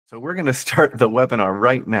So we're going to start the webinar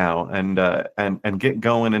right now and get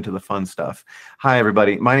going into the fun stuff. Hi,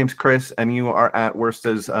 everybody. My name's Chris, and you are at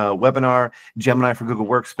Worsta's webinar, Gemini for Google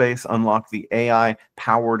Workspace, Unlock the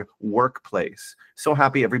AI-Powered Workplace. So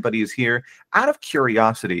happy everybody is here. Out of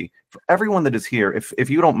curiosity, for everyone that is here, if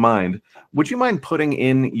you don't mind, would you mind putting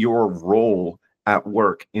in your role at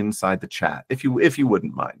work inside the chat, if you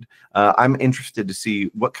wouldn't mind? I'm interested to see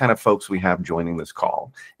what kind of folks we have joining this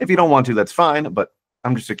call. If you don't want to, that's fine, but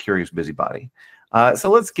I'm just a curious busybody. So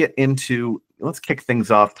let's kick things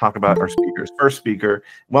off, talk about our speakers. First speaker,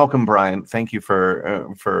 welcome, Brian. Thank you for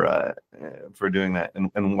doing that,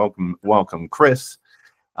 and welcome, Chris.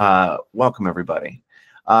 Welcome, everybody.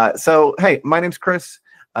 So, hey, my name's Chris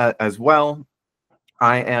as well.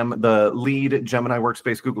 I am the lead Gemini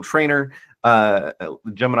Workspace Google trainer,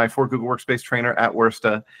 Gemini for Google Workspace trainer at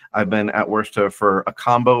Worsta. I've been at Worsta for a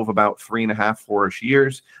combo of about 3.5, 4-ish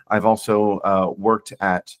years. I've also worked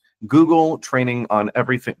at Google training on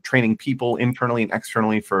everything, training people internally and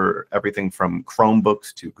externally for everything from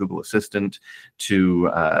Chromebooks to Google Assistant to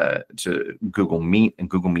Google Meet and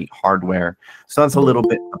Google Meet hardware. So that's a little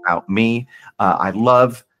bit about me. I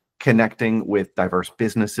love connecting with diverse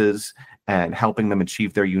businesses and helping them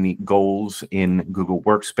achieve their unique goals in Google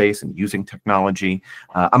Workspace and using technology.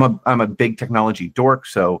 I'm a big technology dork,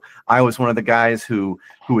 so I was one of the guys who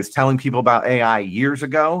was telling people about AI years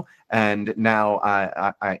ago, and now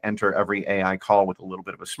I enter every AI call with a little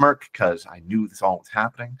bit of a smirk because I knew this all was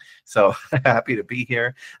happening. So happy to be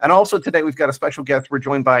here. And also today we've got a special guest. We're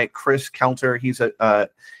joined by Chris Kelter.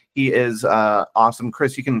 He is awesome.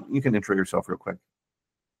 Chris, you can intro yourself real quick.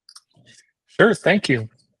 Sure, thank you.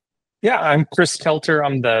 Yeah, I'm Chris Kelter.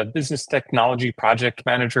 I'm the Business Technology Project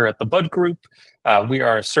Manager at the Bud Group. We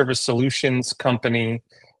are a service solutions company,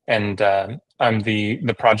 and I'm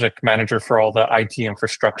the project manager for all the IT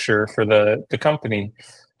infrastructure for the company.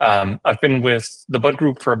 I've been with the Bud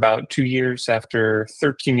Group for about 2 years after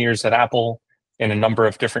 13 years at Apple in a number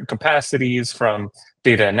of different capacities, from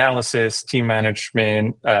data analysis, team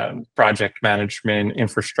management, project management,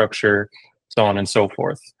 infrastructure, so on and so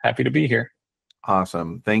forth. Happy to be here.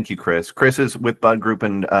 Awesome. Thank you, Chris. Chris is with Bud Group,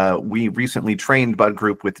 and we recently trained Bud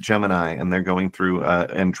Group with Gemini, and they're going through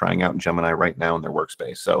and trying out Gemini right now in their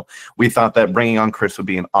workspace. So we thought that bringing on Chris would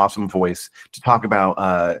be an awesome voice to talk about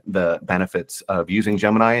the benefits of using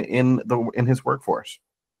Gemini in his workforce.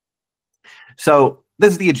 So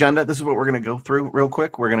this is the agenda. This is what we're going to go through real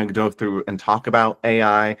quick. We're going to go through and talk about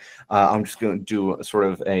AI. I'm just going to do sort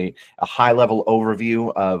of a high-level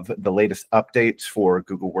overview of the latest updates for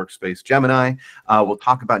Google Workspace Gemini. We'll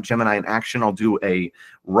talk about Gemini in action. I'll do a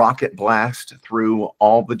rocket blast through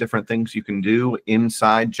all the different things you can do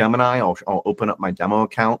inside Gemini. I'll open up my demo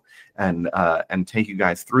account and take you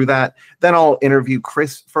guys through that. Then I'll interview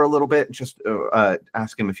Chris for a little bit, just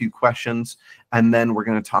ask him a few questions, and then we're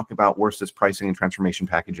going to talk about Worsta's pricing and transformation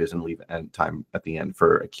packages and leave time at the end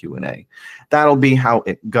for a Q&A. That'll be how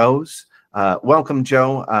it goes. Welcome,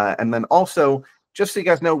 Joe. And then also, just so you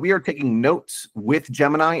guys know, we are taking notes with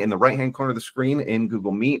Gemini in the right-hand corner of the screen in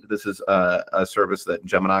Google Meet. This is a service that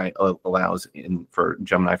Gemini allows for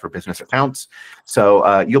Gemini for business accounts.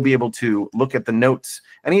 So you'll be able to look at the notes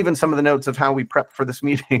and even some of the notes of how we prepped for this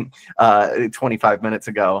meeting 25 minutes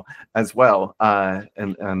ago as well.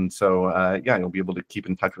 And so, yeah, you'll be able to keep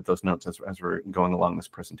in touch with those notes as we're going along this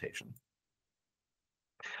presentation.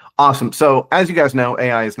 Awesome. So as you guys know,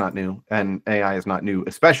 AI is not new, and AI is not new,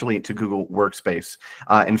 especially to Google Workspace.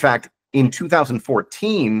 In fact, in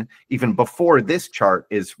 2014, even before this chart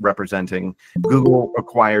is representing, Google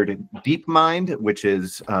acquired DeepMind, which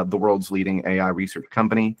is the world's leading AI research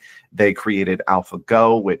company. They created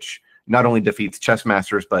AlphaGo, which not only defeats chess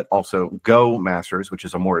masters, but also Go masters, which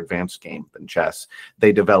is a more advanced game than chess.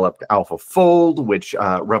 They developed AlphaFold, which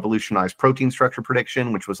revolutionized protein structure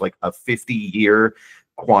prediction, which was like a 50-year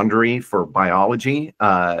quandary for biology.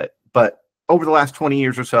 But over the last 20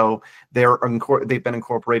 years or so, they've been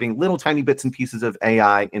incorporating little tiny bits and pieces of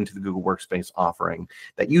AI into the Google Workspace offering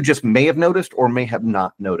that you just may have noticed or may have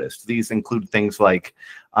not noticed. These include things like,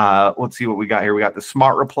 let's see what we got here. We got the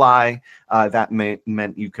Smart Reply. That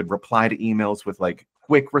meant you could reply to emails with like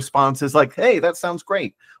quick responses like, hey, that sounds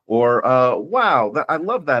great. Or, wow, I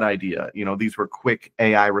love that idea. You know, these were quick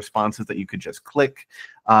AI responses that you could just click.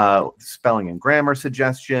 Spelling and grammar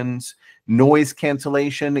suggestions, noise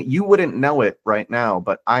cancellation. You wouldn't know it right now,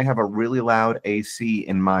 but I have a really loud AC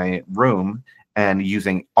in my room, and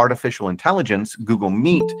using artificial intelligence, Google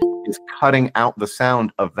Meet is cutting out the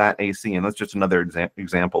sound of that AC. And that's just another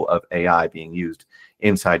example of AI being used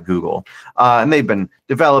inside Google. And they've been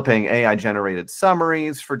developing AI-generated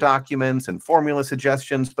summaries for documents and formula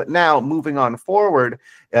suggestions. But now, moving on forward,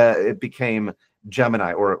 it became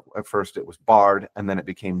Gemini, or at first it was Bard, and then it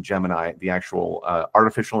became Gemini, the actual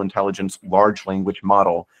artificial intelligence large language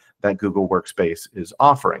model that Google Workspace is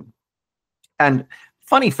offering. And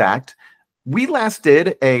funny fact, we last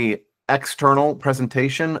did a external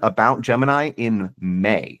presentation about Gemini in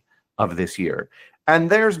May of this year. And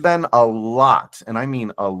there's been a lot, and I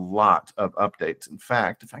mean a lot of updates. In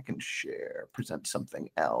fact, if I can present something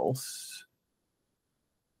else.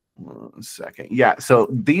 1 second. Yeah, so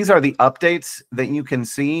these are the updates that you can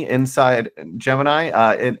see inside Gemini,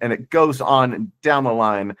 and it goes on down the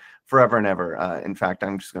line forever and ever. In fact,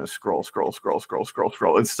 I'm just going to scroll.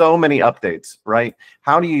 It's so many updates, right?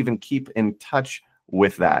 How do you even keep in touch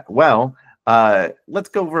with that? Well, let's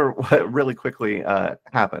go over what really quickly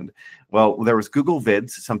happened. Well, there was Google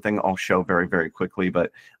Vids, something I'll show very, very quickly,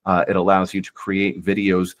 but it allows you to create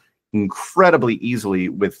videos incredibly easily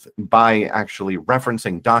by actually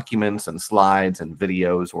referencing documents and slides and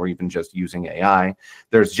videos, or even just using AI.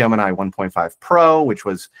 There's Gemini 1.5 Pro, which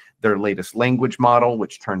was their latest language model,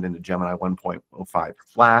 which turned into Gemini 1.05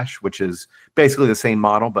 Flash, which is basically the same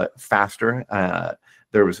model but faster.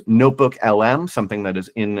 There was NotebookLM, something that is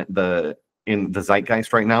in the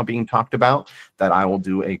zeitgeist right now being talked about, that I will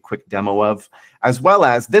do a quick demo of, as well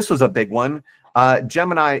as, this was a big one,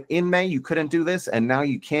 Gemini. In May, you couldn't do this, and now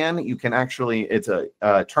you can. You can actually, it's a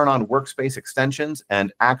turn on workspace extensions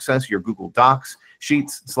and access your Google Docs,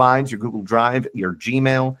 Sheets, Slides, your Google Drive, your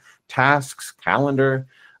Gmail, tasks, calendar,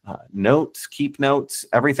 notes, keep notes,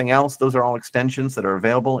 everything else. Those are all extensions that are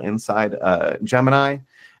available inside Gemini.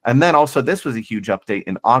 And then also, this was a huge update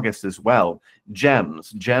in August as well.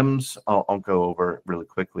 Gems, I'll go over really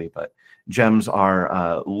quickly, but Gems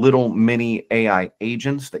are little mini AI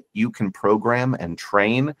agents that you can program and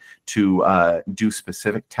train to do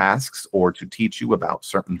specific tasks or to teach you about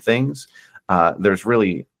certain things. There's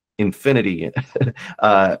really infinity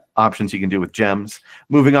options you can do with Gems.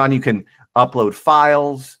 Moving on, you can upload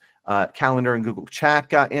files. Calendar and Google Chat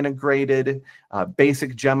got integrated.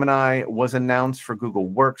 Basic Gemini was announced for Google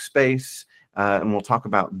Workspace. And we'll talk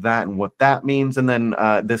about that and what that means. And then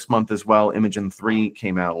this month as well, Imagen 3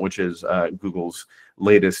 came out, which is Google's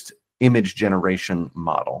latest image generation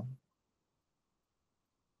model.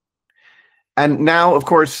 And now, of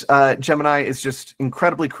course, Gemini is just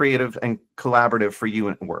incredibly creative and collaborative for you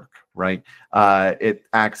at work, right? It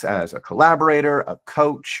acts as a collaborator, a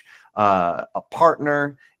coach, a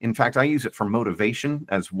partner. In fact, I use it for motivation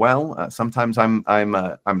as well. Sometimes I'm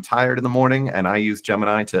tired in the morning, and I use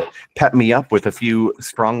Gemini to pep me up with a few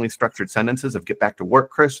strongly structured sentences of "Get back to work,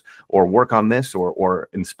 Chris," or "Work on this," or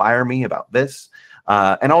 "Inspire me about this."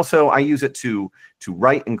 And also, I use it to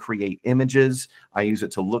write and create images. I use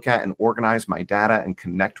it to look at and organize my data and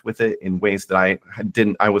connect with it in ways that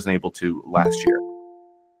I wasn't able to last year.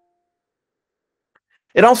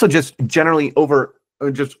 It also just generally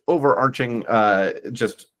overarching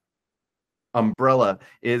umbrella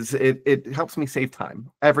is it helps me save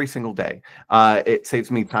time every single day. It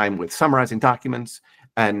saves me time with summarizing documents,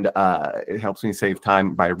 and it helps me save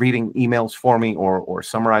time by reading emails for me, or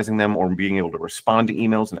summarizing them, or being able to respond to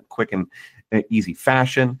emails in a quick and easy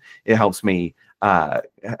fashion. It helps me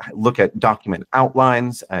look at document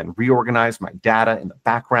outlines and reorganize my data in the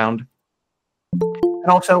background. And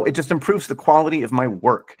also, it just improves the quality of my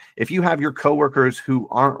work. If you have your coworkers who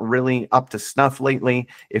aren't really up to snuff lately,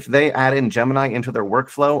 if they add in Gemini into their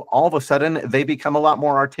workflow, all of a sudden they become a lot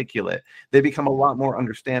more articulate. They become a lot more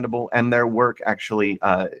understandable, and their work actually,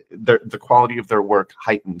 the quality of their work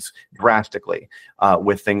heightens drastically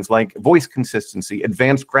with things like voice consistency,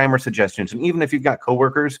 advanced grammar suggestions. And even if you've got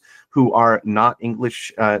coworkers who are not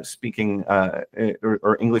English speaking,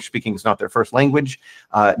 or English speaking is not their first language,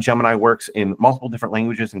 Gemini works in multiple different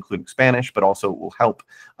languages, including Spanish, but also will help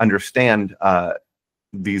understand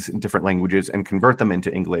these different languages and convert them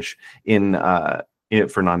into English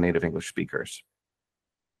for non-native English speakers.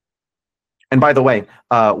 And by the way,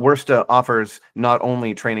 Worsta offers not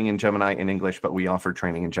only training in Gemini in English, but we offer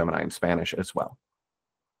training in Gemini in Spanish as well.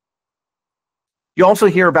 You also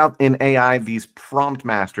hear about in AI these prompt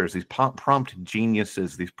masters, these prompt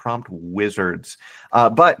geniuses, these prompt wizards.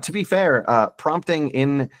 But to be fair, prompting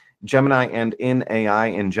in Gemini and in AI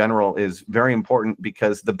in general is very important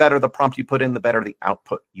because the better the prompt you put in, the better the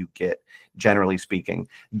output you get, generally speaking.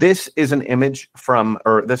 This is an image from,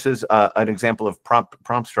 or this is an example of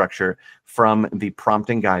prompt structure from the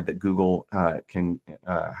prompting guide that Google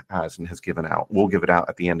has and has given out. We'll give it out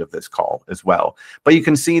at the end of this call as well. But you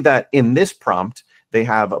can see that in this prompt, they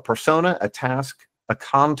have a persona, a task, a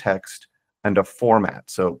context, and a format.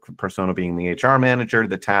 So persona being the HR manager,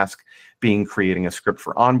 the task being creating a script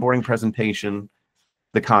for onboarding presentation,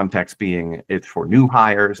 the context being it's for new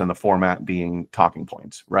hires, and the format being talking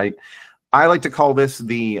points, right? I like to call this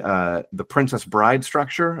the Princess Bride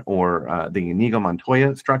structure, or the Inigo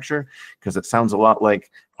Montoya structure, because it sounds a lot like,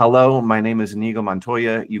 hello, my name is Inigo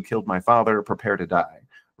Montoya, you killed my father, prepare to die,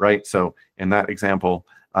 right? So in that example,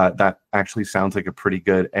 that actually sounds like a pretty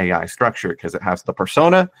good AI structure because it has the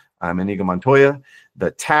persona, I'm Inigo Montoya,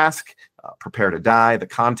 the task, prepare to die, the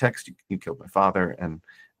context, you killed my father, and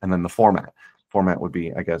then the format. Format would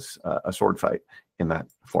be, I guess, a sword fight in that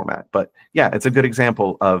format. But yeah, it's a good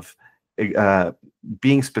example of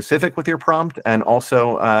being specific with your prompt, and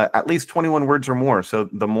also at least 21 words or more. So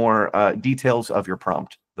the more details of your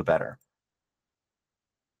prompt, the better.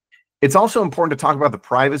 It's also important to talk about the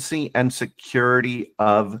privacy and security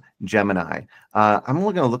of Gemini. I'm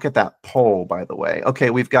going to look at that poll, by the way. Okay,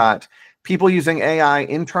 we've got people using AI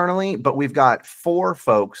internally, but we've got 4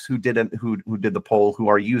 folks who did the poll who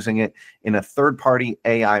are using it in a third-party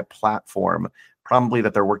AI platform, probably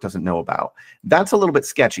that their work doesn't know about. That's a little bit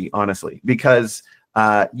sketchy, honestly, because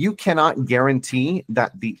you cannot guarantee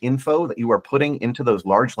that the info that you are putting into those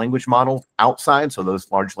large language models outside, so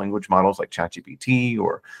those large language models like ChatGPT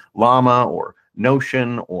or Llama or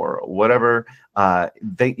Notion or whatever,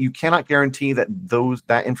 you cannot guarantee that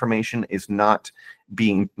that information is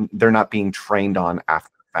they're not being trained on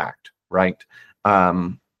after the fact, right?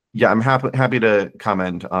 Yeah, I'm happy to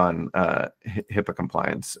comment on HIPAA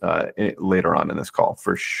compliance later on in this call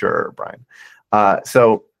for sure, Brian.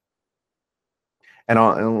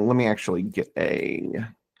 And let me actually get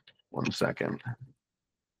one second.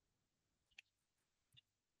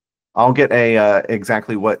 I'll get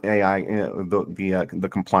exactly what AI the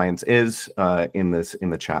compliance is in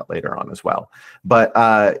the chat later on as well.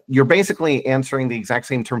 But you're basically answering the exact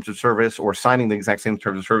same terms of service or signing the exact same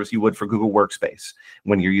terms of service you would for Google Workspace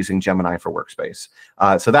when you're using Gemini for Workspace.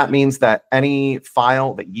 So that means that any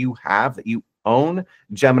file that you have that you own,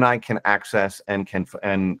 Gemini can access and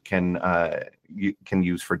you can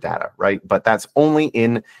use for data, right? But that's only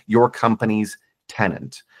in your company's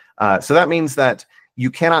tenant. So that means that you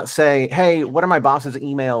cannot say, hey, what are my boss's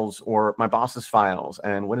emails or my boss's files?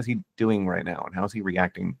 And what is he doing right now? And how is he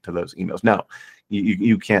reacting to those emails? No,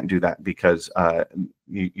 you can't do that because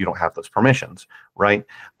you don't have those permissions, right?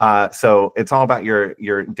 So it's all about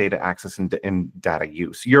your data access and data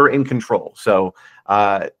use. You're in control. So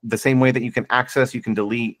the same way that you can access, you can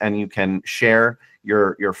delete, and you can share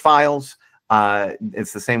your files,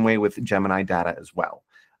 it's the same way with Gemini data as well.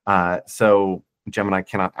 So Gemini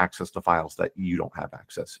cannot access the files that you don't have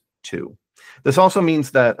access to. This also means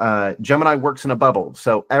that Gemini works in a bubble.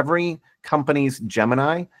 So every company's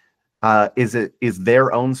Gemini is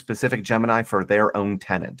their own specific Gemini for their own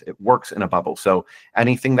tenant. It works in a bubble. So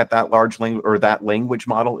anything that large language or that language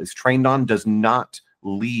model is trained on does not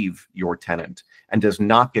leave your tenant and does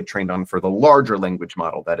not get trained on for the larger language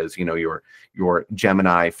model that is, your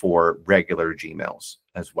Gemini for regular Gmails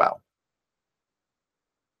as well.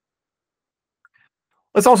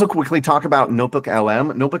 Let's also quickly talk about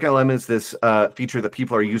NotebookLM. NotebookLM is this feature that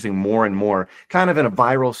people are using more and more, kind of in a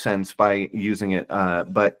viral sense by using it,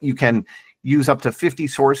 but you can use up to 50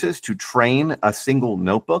 sources to train a single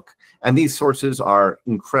notebook. And these sources are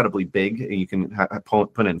incredibly big. You can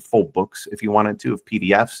put in full books if you wanted to, of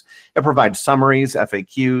PDFs. It provides summaries,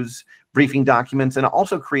 FAQs, briefing documents, and it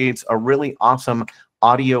also creates a really awesome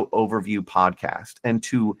audio overview podcast. And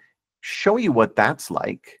to show you what that's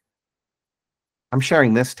like, I'm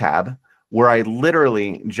sharing this tab where I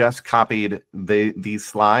literally just copied these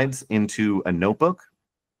slides into a notebook.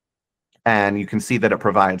 And you can see that it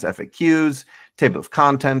provides FAQs, table of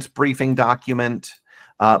contents, briefing document,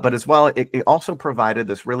 but as well, it also provided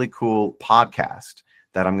this really cool podcast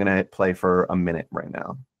that I'm going to play for a minute right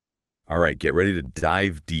now. All right, get ready to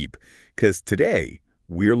dive deep, because today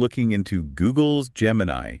we're looking into Google's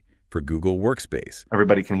Gemini for Google Workspace.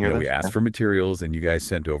 Everybody can hear this? We asked for materials, and you guys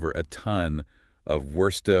sent over a ton of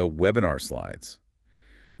Worsta webinar slides,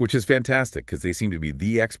 which is fantastic because they seem to be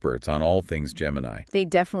the experts on all things Gemini. They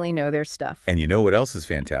definitely know their stuff. And you know what else is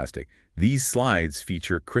fantastic? These slides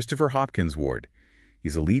feature Christopher Hopkins Ward.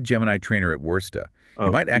 He's a lead Gemini trainer at Worsta. You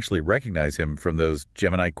Oh, might actually recognize him from those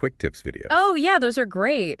Gemini quick tips videos. Oh, yeah, those are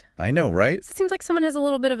great. I know, right? It seems like someone has a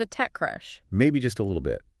little bit of a tech crush. Maybe just a little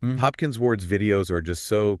bit. Hopkins Ward's videos are just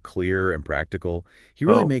so clear and practical. He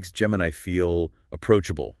really oh, makes Gemini feel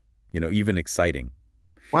approachable, even exciting.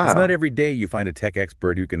 It's wow. not every day you find a tech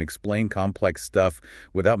expert who can explain complex stuff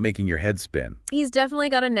without making your head spin. He's definitely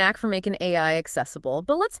got a knack for making AI accessible,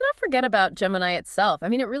 but let's not forget about Gemini itself. I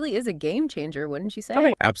mean, it really is a game changer, wouldn't you say?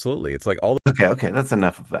 Oh, absolutely. It's like all Okay, that's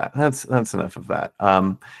enough of that. That's enough of that.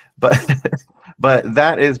 But but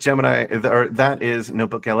that is Gemini, or that is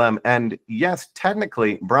NotebookLM. And yes,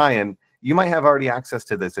 technically, Brian, you might have already access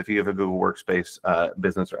to this if you have a Google Workspace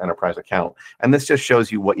business or enterprise account. And this just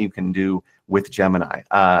shows you what you can do with Gemini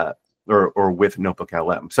or with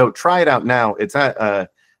NotebookLM. So try it out now. It's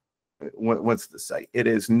at what's the site? It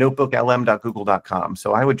is notebooklm.google.com.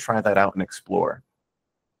 So I would try that out and explore.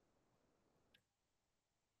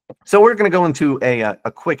 So we're going to go into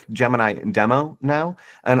a quick Gemini demo now,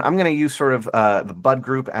 and I'm going to use sort of the Bud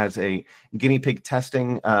group as a guinea pig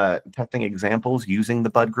testing examples using the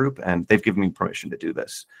Bud group, and they've given me permission to do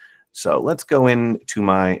this. So let's go into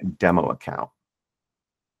my demo account.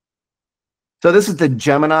 So this is the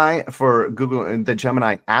Gemini for Google, the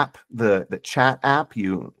Gemini app, the chat app.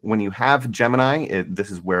 When you have Gemini,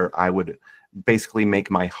 this is where I would basically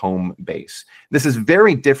make my home base. This is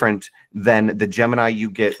very different than the Gemini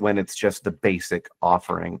you get when it's just the basic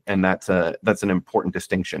offering, and that's an important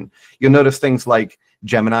distinction. You'll notice things like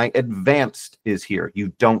Gemini Advanced is here. You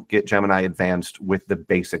don't get Gemini Advanced with the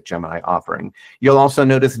basic Gemini offering. You'll also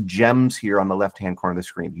notice gems here on the left-hand corner of the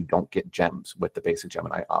screen. You don't get gems with the basic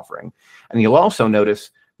Gemini offering. And you'll also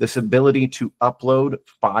notice this ability to upload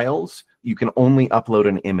files. You can only upload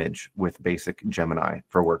an image with basic Gemini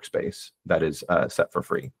for Workspace that is set for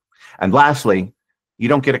free. And lastly, you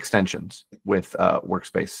don't get extensions with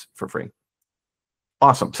Workspace for free.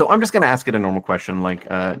 Awesome. So I'm just going to ask it a normal question like,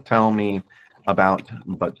 tell me about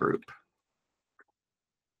Bud Group.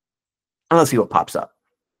 And let's see what pops up.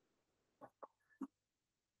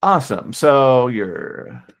 Awesome. So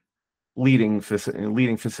you're leading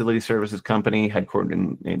facility services company headquartered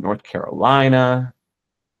in North Carolina.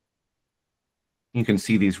 You can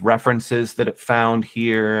see these references that it found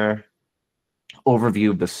here, overview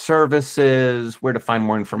of the services, where to find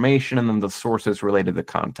more information, and then the sources related to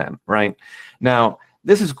content, right? Now,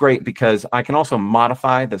 this is great because I can also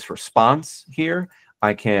modify this response here.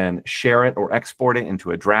 I can share it or export it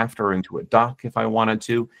into a draft or into a doc if I wanted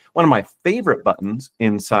to. One of my favorite buttons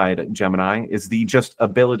inside Gemini is the just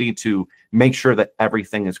ability to make sure that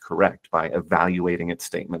everything is correct by evaluating its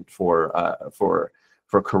statement for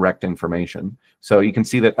correct information. So you can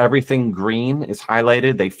see that everything green is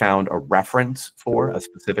highlighted. They found a reference for a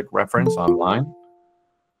specific reference online.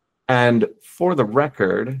 And for the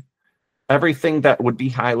record, everything that would be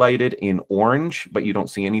highlighted in orange, but you don't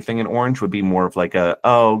see anything in orange, would be more of like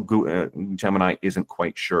Gemini isn't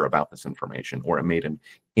quite sure about this information, or it made an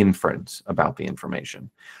inference about the information.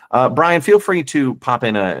 Brian, feel free to pop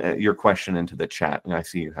in your question into the chat. And I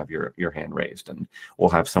see you have your hand raised, and we'll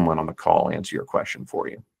have someone on the call answer your question for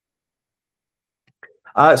you.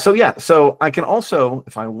 So I can also,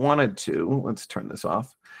 if I wanted to, let's turn this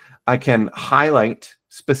off. I can highlight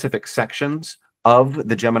specific sections of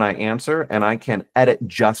the Gemini answer, and I can edit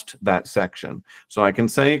just that section. So I can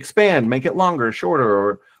say expand, make it longer,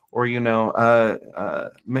 shorter, or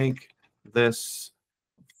make this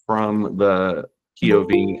from the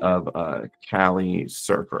POV of Callie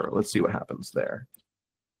Surfer. Let's see what happens there.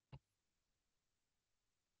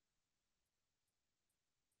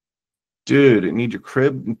 Dude, you need your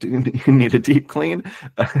crib, you need a deep clean.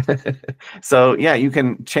 So yeah, you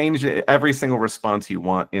can change every single response you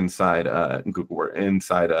want inside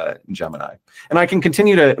Gemini. And I can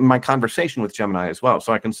continue my conversation with Gemini as well.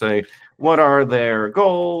 So I can say, what are their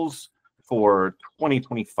goals for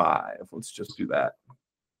 2025? Let's just do that.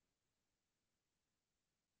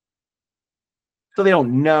 So they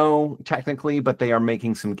don't know technically, but they are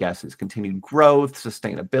making some guesses. Continued growth,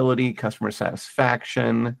 sustainability, customer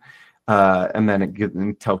satisfaction. And then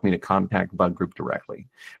it tells me to contact Bud Group directly.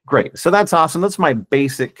 Great. So that's awesome. That's my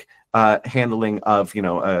basic handling of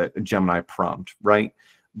a Gemini prompt, right?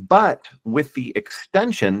 But with the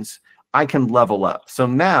extensions, I can level up. So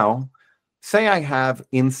now, say I have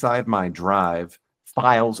inside my drive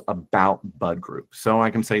files about Bud Group. So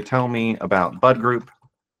I can say, tell me about Bud Group.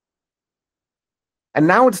 And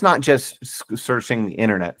now it's not just searching the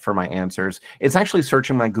internet for my answers. It's actually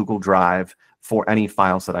searching my Google Drive for any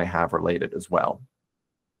files that I have related as well.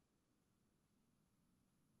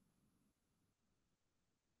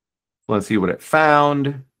 Let's see what it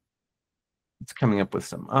found. It's coming up with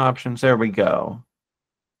some options. There we go.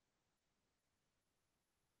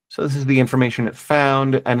 So this is the information it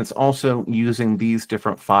found, and it's also using these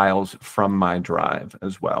different files from my drive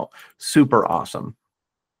as well. Super awesome.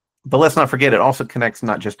 But let's not forget, it also connects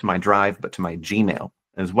not just to my drive, but to my Gmail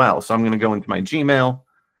as well. So I'm going to go into my Gmail,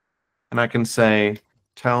 and I can say,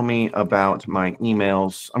 tell me about my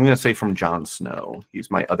emails. I'm going to say from Jon Snow.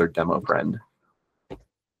 He's my other demo friend.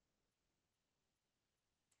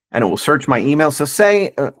 And it will search my email. So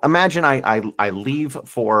say, imagine I leave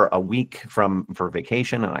for a week for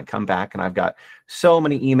vacation, and I come back and I've got so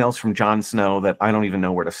many emails from Jon Snow that I don't even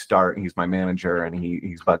know where to start. He's my manager, and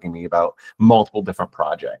he's bugging me about multiple different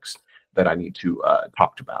projects that I need to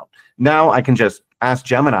talk about. Now I can just ask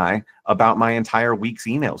Gemini about my entire week's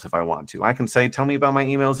emails if I want to. I can say, tell me about my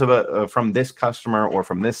emails from this customer or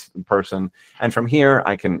from this person. And from here,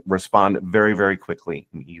 I can respond very, very quickly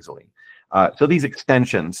and easily. So these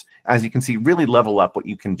extensions, as you can see, really level up what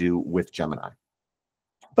you can do with Gemini.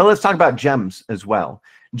 But let's talk about gems as well.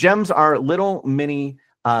 Gems are little mini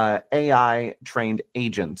AI-trained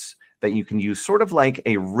agents that you can use sort of like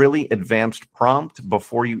a really advanced prompt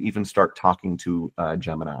before you even start talking to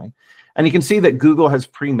Gemini. And you can see that Google has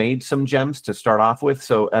pre-made some gems to start off with.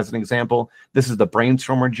 So as an example, this is the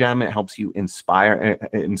Brainstormer gem. It helps you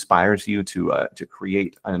inspires you to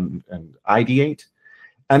create and ideate.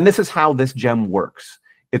 And this is how this gem works.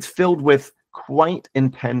 It's filled with quite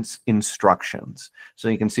intense instructions. So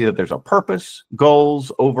you can see that there's a purpose,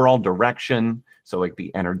 goals, overall direction. So like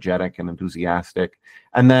be energetic and enthusiastic.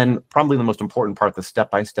 And then probably the most important part, the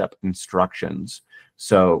step-by-step instructions.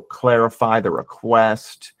 So clarify the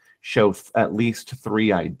request, show at least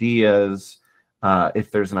 3 ideas. If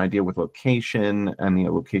there's an idea with location and the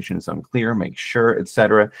location is unclear, make sure,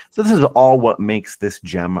 etc. So this is all what makes this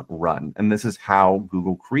gem run. And this is how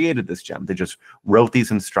Google created this gem. They just wrote these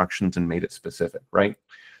instructions and made it specific, right?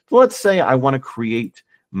 So let's say I want to create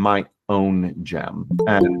my own gem.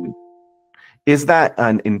 And is that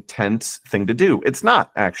an intense thing to do? It's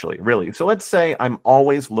not actually, really. So let's say I'm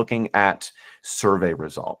always looking at survey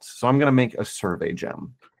results. So I'm going to make a survey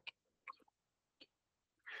gem.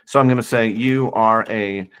 So I'm going to say you are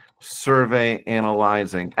a survey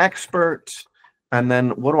analyzing expert. And then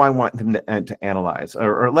what do I want them to analyze?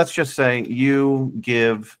 Or let's just say you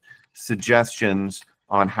give suggestions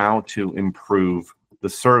on how to improve the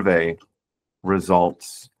survey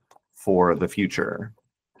results for the future.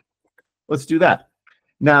 Let's do that.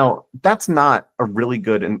 Now, that's not a really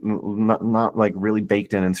good and not like really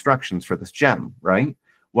baked in instructions for this gem, right?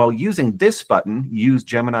 Well, using this button, use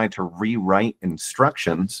Gemini to rewrite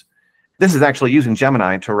instructions. This is actually using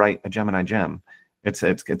Gemini to write a Gemini gem. It's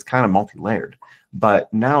kind of multi-layered,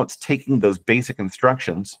 but now it's taking those basic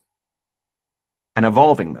instructions and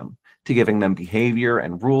evolving them to giving them behavior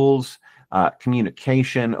and rules,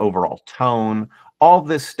 communication, overall tone, all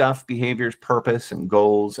this stuff, behaviors, purpose, and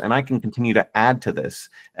goals. And I can continue to add to this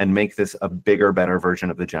and make this a bigger, better version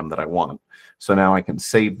of the gem that I want. So now I can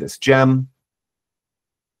save this gem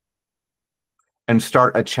and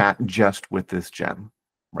start a chat just with this gem,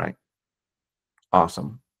 right?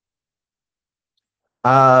 Awesome.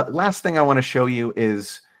 Last thing I want to show you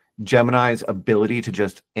is Gemini's ability to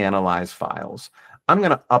just analyze files. I'm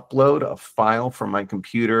going to upload a file from my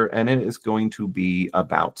computer, and it is going to be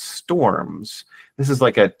about storms. This is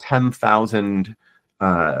like a 10,000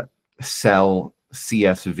 cell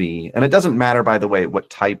CSV. And it doesn't matter, by the way, what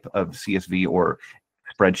type of CSV or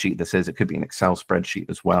spreadsheet this is. It could be an Excel spreadsheet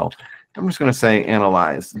as well. I'm just going to say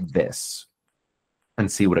analyze this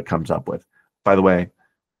and see what it comes up with. By the way,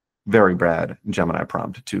 very bad Gemini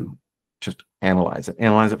prompt to just analyze it.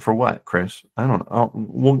 Analyze it for what, Chris? I don't know.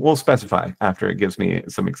 We'll specify after it gives me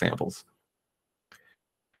some examples.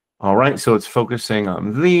 All right, so it's focusing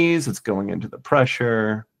on these. It's going into the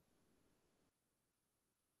pressure.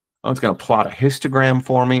 Oh, it's going to plot a histogram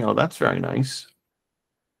for me. Oh, that's very nice.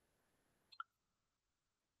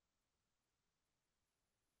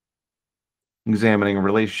 Examining a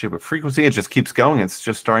relationship with frequency. It just keeps going. It's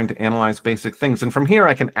just starting to analyze basic things. And from here,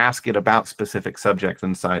 I can ask it about specific subjects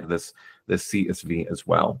inside this CSV as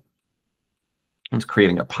well. It's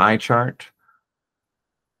creating a pie chart.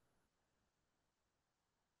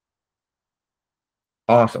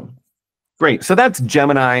 Awesome. Great. So that's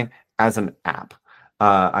Gemini as an app.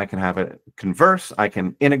 I can have it converse. I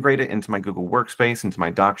can integrate it into my Google Workspace, into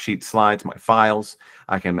my doc sheet slides, my files.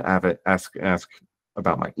 I can have it ask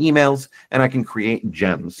about my emails, and I can create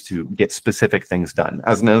gems to get specific things done.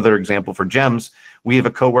 As another example for gems, we have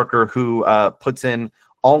a coworker who puts in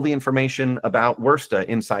all the information about Worsta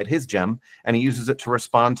inside his gem, and he uses it to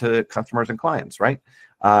respond to customers and clients, right?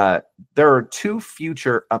 There are 2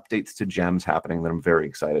 future updates to gems happening that I'm very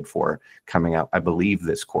excited for coming out, I believe,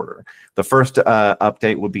 this quarter. The first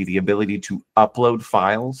update would be the ability to upload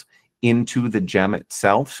files into the gem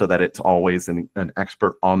itself so that it's always an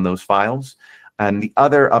expert on those files. And the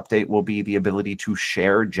other update will be the ability to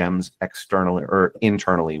share gems externally or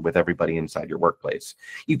internally with everybody inside your workplace.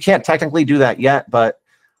 You can't technically do that yet, but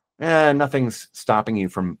nothing's stopping you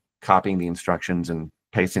from copying the instructions and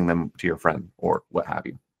pasting them to your friend or what have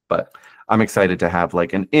you. But I'm excited to have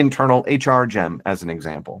like an internal HR gem as an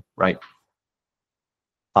example, right?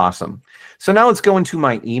 Awesome. So now let's go into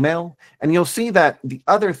my email, and you'll see that the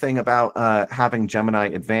other thing about having Gemini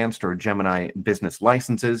Advanced or Gemini Business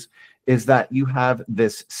licenses is that you have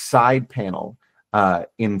this side panel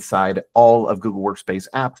inside all of Google Workspace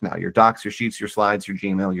apps now. Your Docs, your Sheets, your Slides, your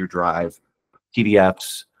Gmail, your Drive,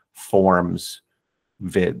 PDFs, Forms,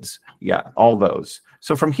 Vids. Yeah, all those.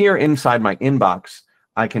 So from here inside my inbox,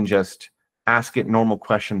 I can just ask it normal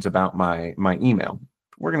questions about my email.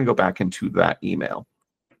 We're going to go back into that email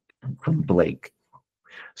from Blake.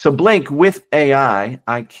 So Blake, with AI,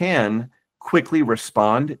 I can quickly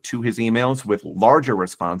respond to his emails with larger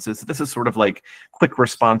responses. This is sort of like quick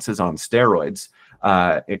responses on steroids.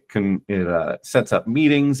 It sets up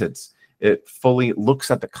meetings. It fully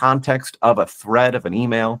looks at the context of a thread of an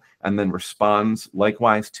email and then responds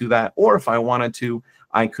likewise to that. Or if I wanted to,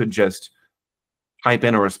 I could just type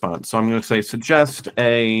in a response. So I'm going to say, suggest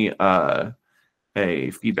a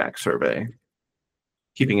feedback survey,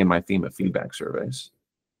 keeping in my theme of feedback surveys.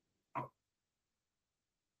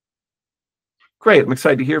 Great, I'm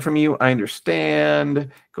excited to hear from you. I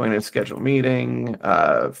understand. Going to schedule a meeting,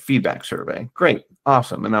 feedback survey. Great,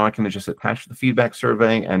 awesome. And now I can just attach the feedback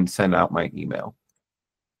survey and send out my email.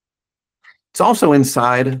 It's also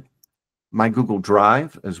inside my Google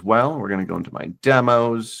Drive as well. We're going to go into my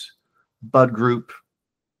demos, Bud Group.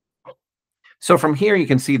 So from here, you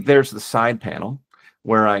can see there's the side panel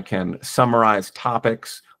where I can summarize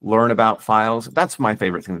topics, learn about files. That's my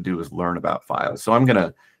favorite thing to do, is learn about files. So I'm going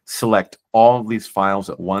to select all of these files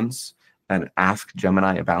at once and ask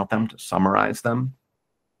Gemini about them to summarize them.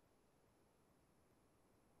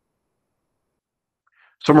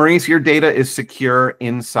 So Maurice, your data is secure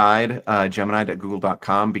inside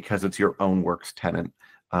Gemini.google.com because it's your own works tenant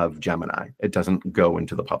of Gemini. It doesn't go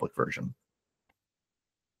into the public version.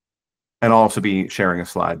 And I'll also be sharing a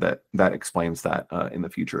slide that explains that in the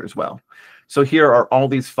future as well. So here are all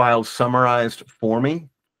these files summarized for me.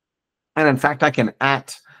 And in fact, I can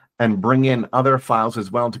and bring in other files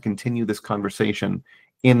as well to continue this conversation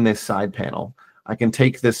in this side panel. I can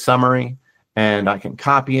take this summary and I can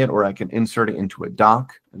copy it, or I can insert it into a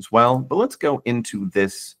doc as well. But let's go into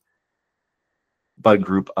this Bud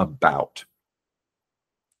Group about.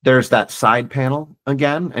 There's that side panel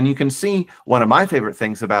again, and you can see one of my favorite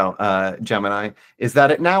things about Gemini is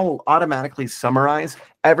that it now will automatically summarize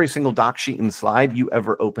every single doc sheet and slide you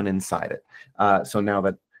ever open inside it. So now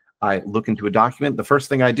that I look into a document, the first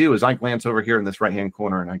thing I do is I glance over here in this right-hand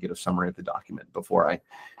corner and I get a summary of the document before I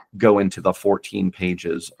go into the 14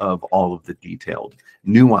 pages of all of the detailed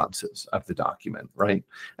nuances of the document, right?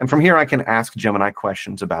 And from here, I can ask Gemini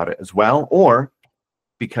questions about it as well, or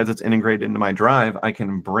because it's integrated into my Drive, I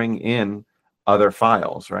can bring in other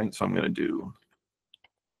files, right? So I'm going to do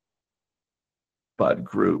Bud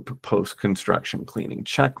Group post-construction cleaning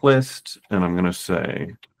checklist, and I'm going to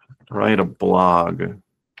say, write a blog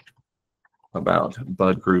about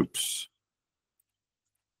Bud Group's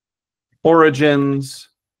origins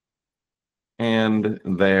and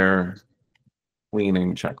their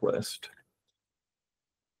cleaning checklist.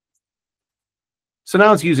 So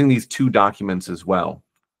now it's using these 2 documents as well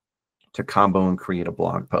to combo and create a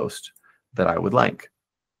blog post that I would like.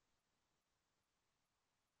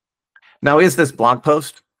 Now, is this blog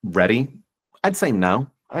post ready? I'd say no.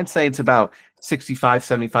 I'd say it's about 65,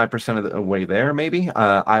 75% of the way there, maybe.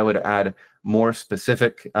 I would add more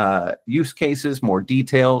specific use cases, more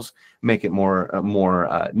details, make it more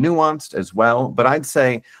nuanced as well. But I'd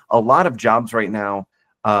say a lot of jobs right now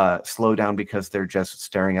slow down because they're just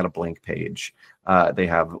staring at a blank page. They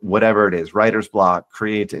have whatever it is, writer's block,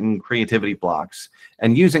 creativity blocks.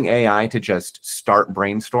 And using AI to just start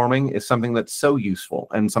brainstorming is something that's so useful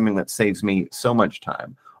and something that saves me so much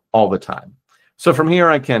time all the time. So from here,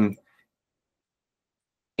 I can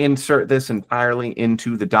insert this entirely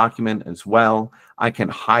into the document as well. I can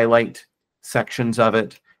highlight sections of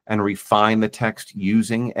it and refine the text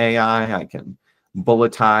using AI. I can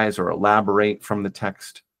bulletize or elaborate from the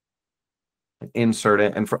text. insert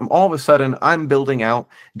it, and from all of a sudden I'm building out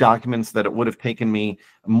documents that it would have taken me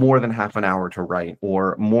more than half an hour to write,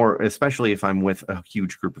 or more, especially if I'm with a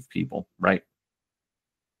huge group of people, right?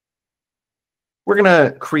 We're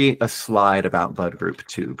gonna create a slide about Bud Group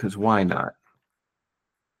too, because why not?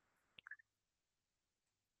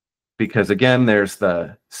 Because again, there's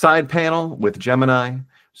the side panel with Gemini.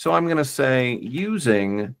 So I'm gonna say,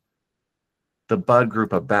 using the Bud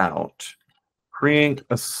Group about, create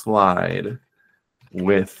a slide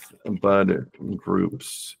with Bud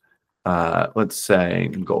Group's, let's say,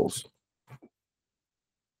 goals.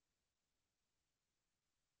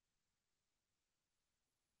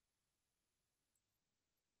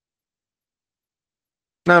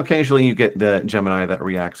 Now, occasionally you get the Gemini that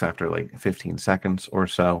reacts after like 15 seconds or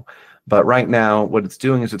so. But right now, what it's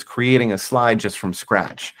doing is it's creating a slide just from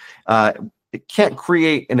scratch. It can't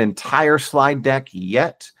create an entire slide deck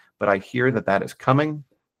yet, but I hear that that is coming.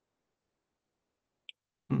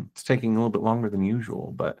 It's taking a little bit longer than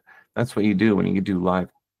usual, but that's what you do when you do live.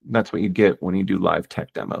 That's what you get when you do live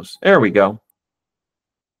tech demos. There we go.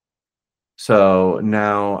 So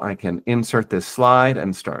now I can insert this slide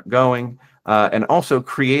and start going, and also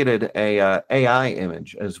created a AI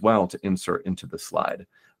image as well to insert into the slide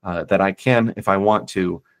that I can, if I want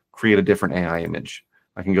to, create a different AI image.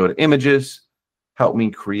 I can go to images, help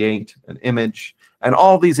me create an image, and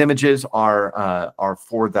all these images are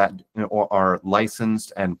for that, or are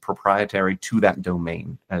licensed and proprietary to that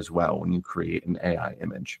domain as well when you create an AI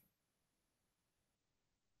image.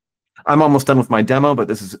 I'm almost done with my demo, but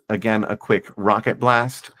this is, again, a quick rocket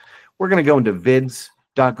blast. We're going to go into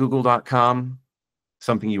vids.google.com,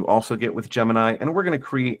 something you also get with Gemini, and we're going to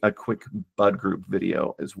create a quick Bud Group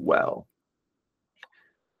video as well.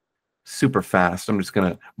 Super fast. I'm just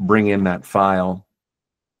going to bring in that file.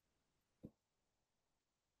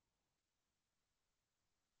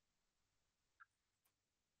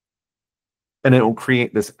 And it will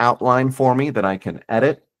create this outline for me that I can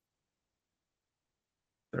edit.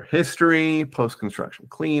 Their history, post-construction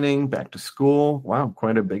cleaning, back to school. Wow,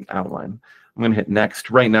 quite a big outline. I'm going to hit next.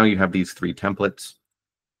 Right now you have these 3 templates.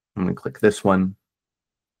 I'm going to click this one.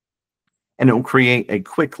 And it will create a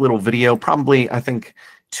quick little video, probably, I think,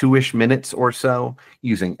 2-ish minutes or so,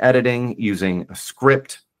 using editing, using a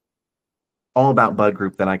script, all about Bud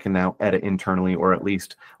Group that I can now edit internally, or at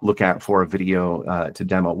least look at for a video to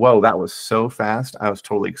demo. Whoa, that was so fast. I was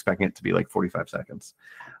totally expecting it to be like 45 seconds.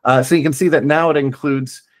 So you can see that now it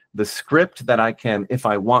includes the script that I can, if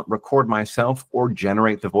I want, record myself or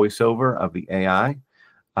generate the voiceover of the AI.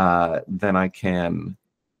 Then I can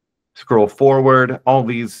scroll forward. All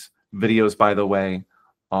these videos, by the way,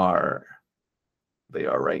 they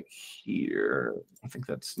are right here. I think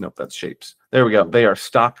that's, nope, that's shapes. There we go. They are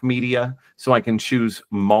stock media. So I can choose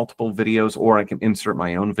multiple videos, or I can insert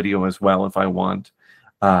my own video as well if I want,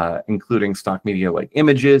 including stock media like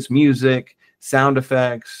images, music, sound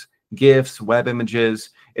effects, GIFs, web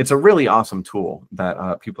images. It's a really awesome tool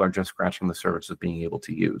that people are just scratching the surface of being able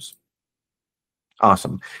to use.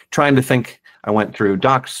 Awesome. Trying to think, I went through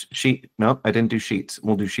docs, sheet. No, I didn't do sheets.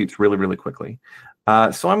 We'll do sheets really, really quickly.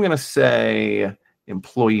 So I'm going to say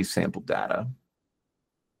employee sample data.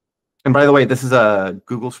 And by the way, this is a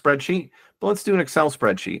Google spreadsheet, but let's do an Excel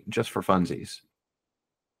spreadsheet just for funsies.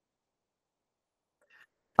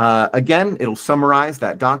 Again, it'll summarize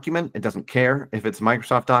that document. It doesn't care if it's a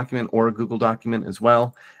Microsoft document or a Google document as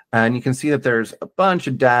well. And you can see that there's a bunch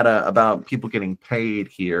of data about people getting paid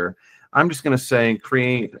here. I'm just going to say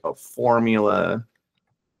create a formula.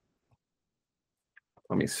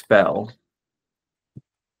 Let me spell.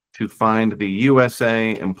 To find the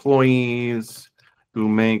USA employees who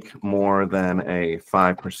make more than a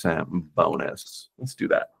 5% bonus. Let's do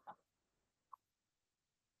that.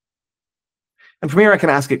 And from here, I can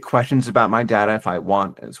ask it questions about my data if I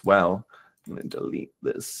want as well. I'm going to delete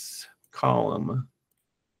this column.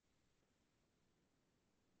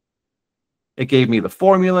 It gave me the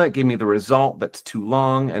formula. It gave me the result that's too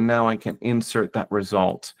long. And now I can insert that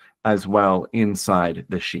result as well inside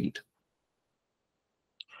the sheet.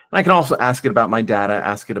 And I can also ask it about my data,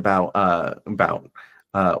 ask it about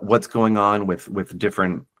what's going on with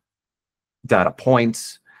different data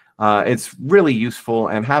points. It's really useful,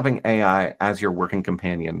 and having AI as your working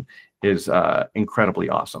companion is incredibly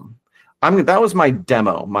awesome. That was my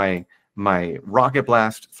demo, my rocket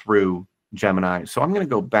blast through Gemini. So I'm going to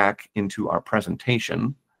go back into our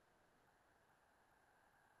presentation.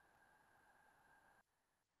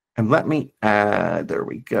 And let me add, there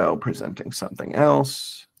we go, presenting something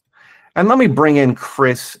else. And let me bring in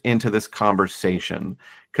Chris into this conversation.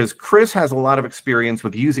 because Chris has a lot of experience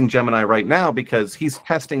with using Gemini right now because he's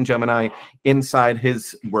testing Gemini inside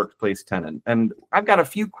his workplace tenant. And I've got a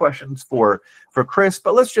few questions for Chris,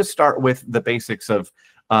 but let's just start with the basics of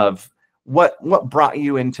what brought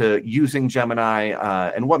you into using Gemini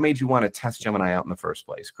and what made you want to test Gemini out in the first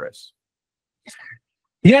place, Chris?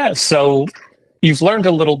 Yeah, so you've learned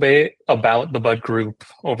a little bit about the Bud Group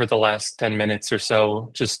over the last 10 minutes or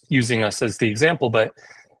so, just using us as the example. But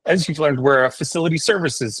as you've learned, we're a facility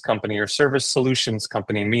services company or service solutions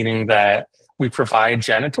company, meaning that we provide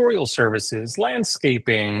janitorial services,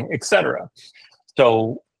 landscaping, etc.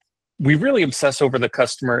 So we really obsess over the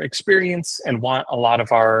customer experience and want a lot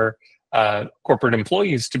of our corporate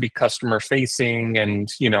employees to be customer facing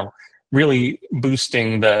and, really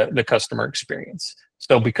boosting the customer experience.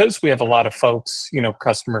 So because we have a lot of folks,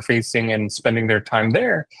 customer facing and spending their time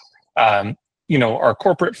there, our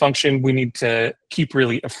corporate function, we need to keep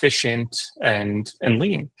really efficient and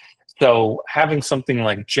lean. So having something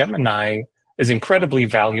like Gemini is incredibly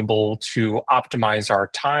valuable to optimize our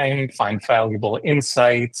time, find valuable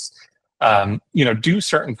insights, do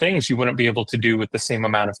certain things you wouldn't be able to do with the same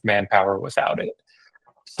amount of manpower without it.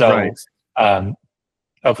 So, right.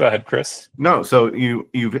 Oh, go ahead, Chris. No, so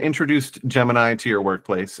you've introduced Gemini to your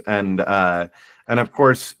workplace, and of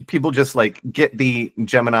course, people just like get the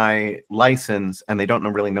Gemini license and they don't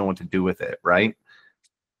really know what to do with it, right?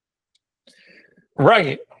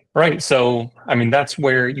 Right. So, I mean, that's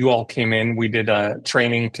where you all came in. We did a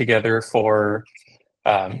training together for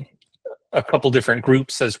a couple different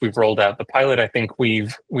groups as we've rolled out the pilot. I think we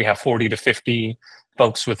have 40 to 50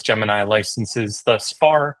 folks with Gemini licenses thus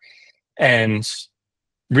far, and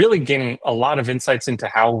really gaining a lot of insights into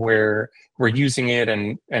how we're using it,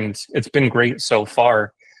 and it's been great so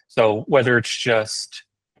far. So whether it's just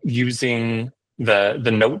using the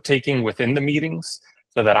note taking within the meetings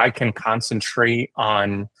so that I can concentrate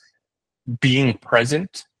on being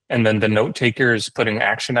present, and then the note taker is putting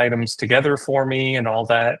action items together for me and all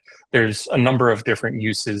that. There's a number of different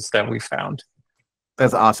uses that we found.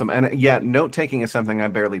 That's awesome. And yeah, note taking is something I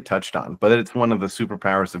barely touched on, but it's one of the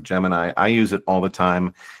superpowers of Gemini. I use it all the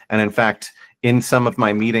time. And in fact, in some of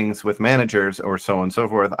my meetings with managers or so on and so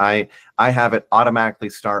forth, I have it automatically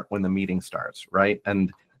start when the meeting starts, right?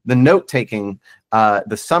 And the note taking,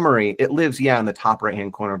 the summary, it lives, in the top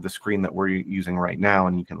right-hand corner of the screen that we're using right now,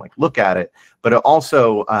 and you can like look at it, but it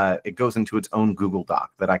also, it goes into its own Google Doc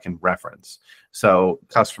that I can reference. So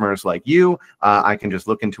customers like you, I can just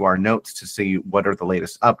look into our notes to see what are the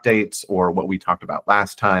latest updates or what we talked about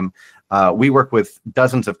last time. We work with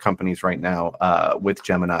dozens of companies right now with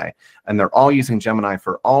Gemini, and they're all using Gemini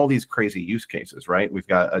for all these crazy use cases, right? We've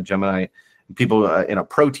got a Gemini, people in a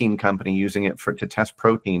protein company using it to test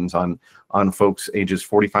proteins on folks ages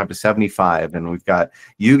 45 to 75, and we've got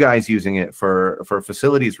you guys using it for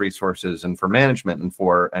facilities resources and for management and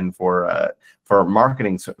for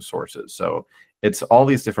marketing sources. So it's all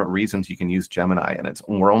these different reasons you can use Gemini, and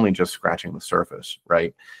we're only just scratching the surface,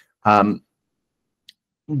 right?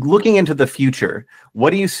 Looking into the future, what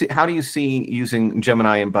do you see? How do you see using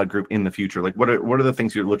Gemini and Bud Group in the future? Like, what are the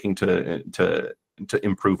things you're looking to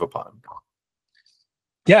improve upon?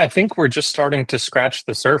 Yeah, I think we're just starting to scratch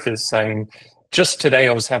the surface. I mean, just today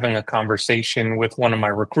I was having a conversation with one of my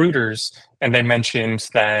recruiters, and they mentioned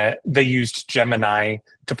that they used Gemini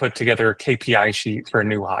to put together a KPI sheet for a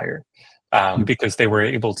new hire because they were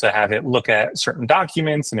able to have it look at certain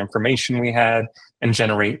documents and information we had and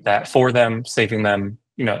generate that for them, saving them,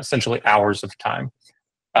 essentially hours of time.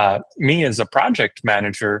 Me as a project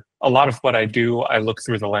manager, a lot of what I do, I look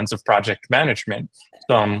through the lens of project management.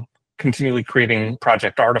 So I'm continually creating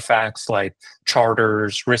project artifacts like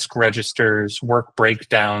charters, risk registers, work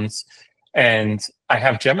breakdowns. And I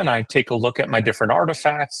have Gemini take a look at my different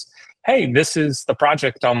artifacts. Hey, this is the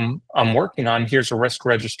project I'm working on. Here's a risk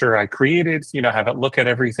register I created, have it look at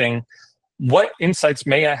everything. What insights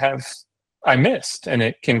may I missed? And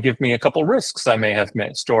it can give me a couple risks I may have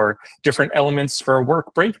missed, or different elements for a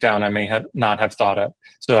work breakdown I may not have thought of.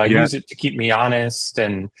 So I use it to keep me honest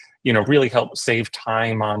and, really help save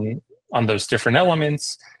time on those different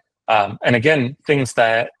elements. And again, things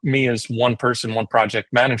that me as one person, one project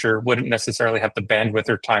manager wouldn't necessarily have the bandwidth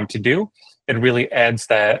or time to do. It really adds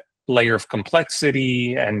that layer of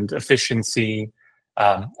complexity and efficiency.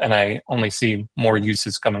 And I only see more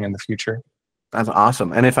uses coming in the future. That's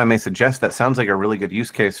awesome. And if I may suggest, that sounds like a really good use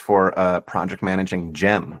case for project managing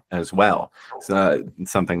Gem as well. So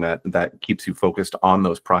something that keeps you focused on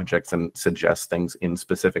those projects and suggests things in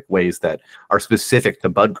specific ways that are specific to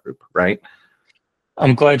Bud Group, right?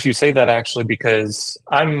 I'm glad you say that, actually, because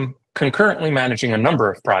I'm concurrently managing a number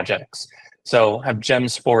of projects. So have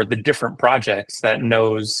gems for the different projects that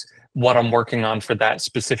knows what I'm working on for that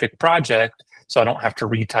specific project. So I don't have to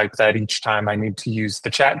retype that each time I need to use the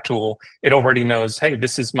chat tool. It already knows, hey,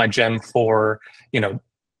 this is my gem for,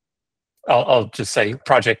 I'll just say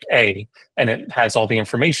project A, and it has all the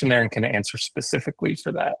information there and can answer specifically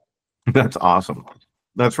for that. That's awesome.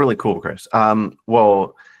 That's really cool, Chris.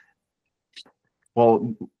 Well,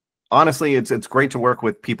 honestly, it's great to work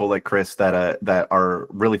with people like Chris that are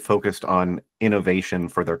really focused on innovation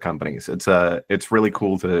for their companies. It's really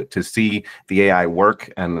cool to see the AI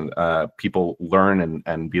work and people learn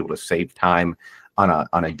and be able to save time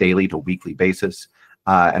on a daily to weekly basis.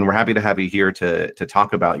 And we're happy to have you here to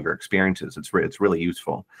talk about your experiences. It's really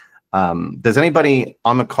useful. Does anybody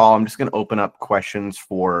on the call? I'm just going to open up questions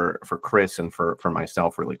for Chris and for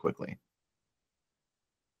myself really quickly.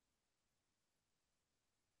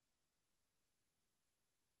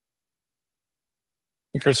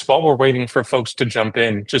 Chris, while we're waiting for folks to jump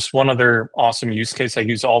in, just one other awesome use case I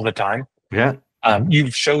use all the time. Yeah.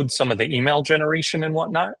 You've showed some of the email generation and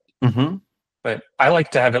whatnot, Mm-hmm. but I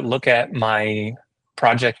like to have it look at my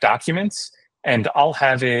project documents, and I'll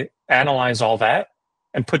have it analyze all that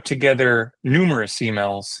and put together numerous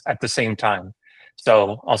emails at the same time.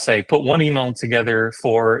 So I'll say, put one email together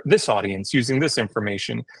for this audience using this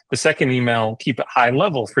information. The second email, keep it high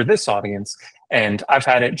level for this audience. And I've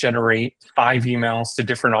had it generate 5 emails to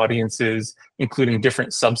different audiences, including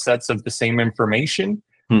different subsets of the same information.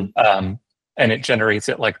 And it generates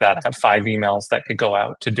it like that. I have 5 emails that could go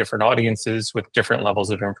out to different audiences with different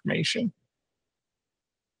levels of information.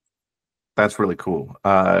 That's really cool.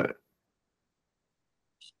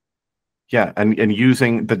 Yeah, and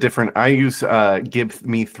using the different, I use give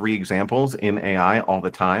me 3 examples in AI all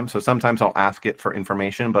the time. So sometimes I'll ask it for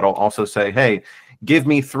information, but I'll also say, hey, give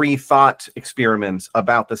me 3 thought experiments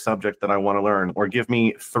about the subject that I want to learn, or give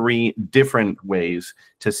me 3 different ways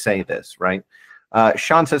to say this, right?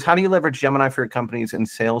 Sean says, how do you leverage Gemini for your companies in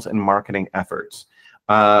sales and marketing efforts?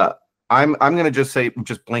 I'm going to just say,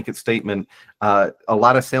 blanket statement, a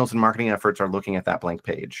lot of sales and marketing efforts are looking at that blank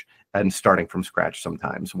page and starting from scratch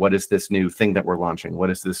sometimes. What is this new thing that we're launching? What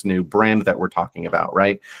is this new brand that we're talking about,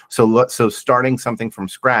 right? So starting something from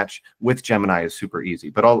scratch with Gemini is super easy,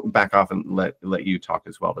 but I'll back off and let you talk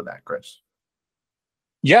as well to that, Chris.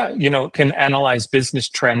 Yeah, it can analyze business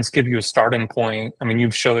trends, give you a starting point. I mean,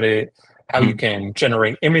 you've showed it how you can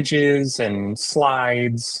generate images and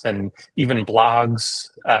slides and even blogs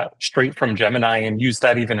straight from Gemini and use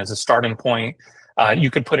that even as a starting point. You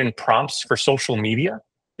could put in prompts for social media.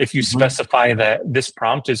 If you specify that this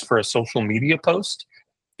prompt is for a social media post,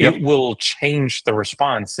 it will change the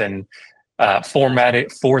response and format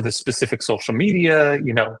it for the specific social media,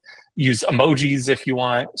 use emojis if you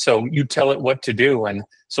want. So you tell it what to do, and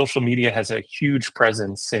social media has a huge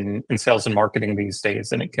presence in sales and marketing these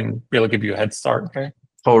days, and it can really give you a head start. Okay?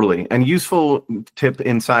 Totally. And useful tip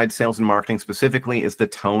inside sales and marketing specifically is the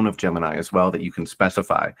tone of Gemini as well that you can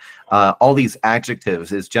specify. All these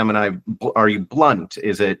adjectives, is Gemini, are you blunt?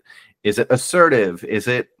 Is it assertive? Is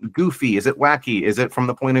it goofy? Is it wacky? Is it from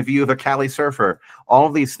the point of view of a Cali surfer? All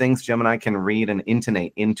of these things Gemini can read and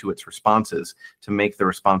intonate into its responses to make the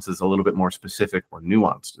responses a little bit more specific or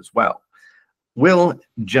nuanced as well. Will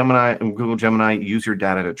Gemini and Google Gemini use your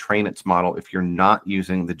data to train its model if you're not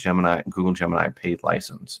using the Google Gemini paid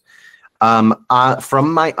license?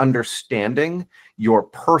 From my understanding, your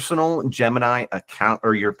personal Gemini account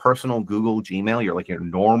or your personal Google Gmail, your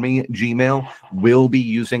normie Gmail, will be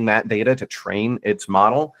using that data to train its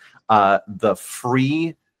model. The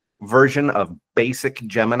free version of basic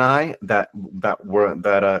Gemini that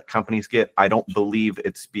companies get, I don't believe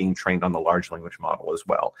it's being trained on the large language model as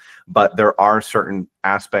well. But there are certain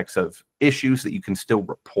aspects of issues that you can still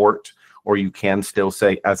report, or you can still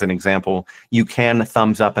say, as an example, you can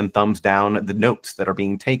thumbs up and thumbs down the notes that are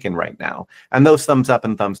being taken right now. And those thumbs up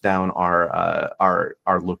and thumbs down are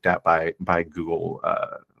looked at by Google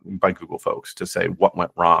folks to say what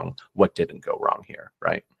went wrong, what didn't go wrong here,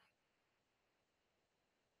 right?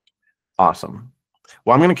 Awesome.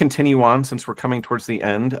 Well, I'm going to continue on since we're coming towards the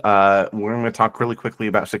end. We're going to talk really quickly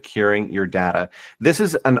about securing your data. This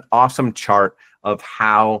is an awesome chart of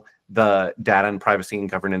how the data and privacy and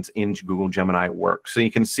governance in Google Gemini works. So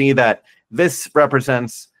you can see that this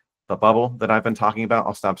represents the bubble that I've been talking about.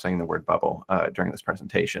 I'll stop saying the word bubble during this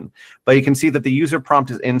presentation. But you can see that the user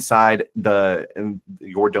prompt is inside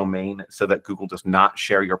your domain so that Google does not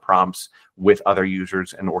share your prompts with other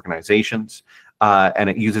users and organizations. And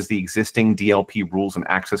it uses the existing DLP rules and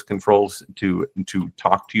access controls to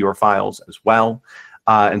talk to your files as well.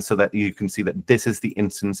 and so that you can see that this is the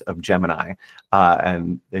instance of Gemini,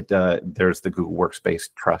 and there's the Google Workspace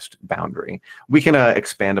trust boundary. We can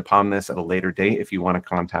expand upon this at a later date if you want to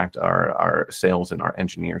contact our sales and our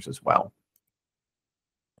engineers as well.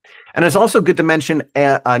 And it's also good to mention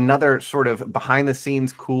another sort of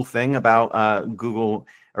behind-the-scenes cool thing about Google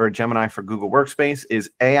or Gemini for Google Workspace is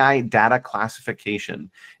AI data classification.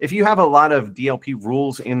 If you have a lot of DLP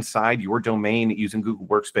rules inside your domain using Google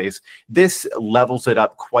Workspace, this levels it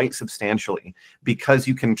up quite substantially because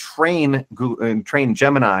you can train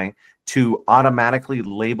Gemini to automatically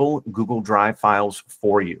label Google Drive files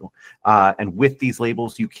for you. And with these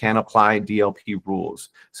labels, you can apply DLP rules.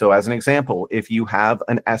 So as an example, if you have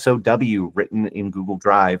an SOW written in Google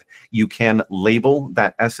Drive, you can label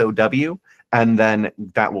that SOW, and then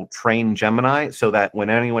that will train Gemini so that when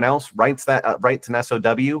anyone else writes an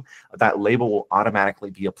SOW, that label will automatically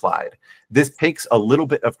be applied. This takes a little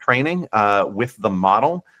bit of training with the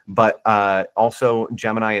model, but also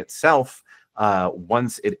Gemini itself,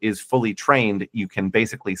 once it is fully trained, you can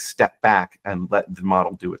basically step back and let the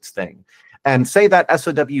model do its thing. And say that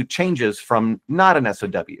SOW changes from not an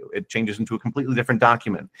SOW, it changes into a completely different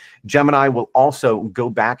document. Gemini will also go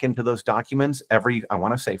back into those documents every, I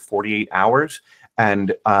want to say 48 hours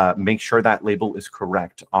and make sure that label is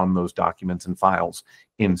correct on those documents and files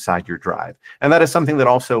inside your drive. And that is something that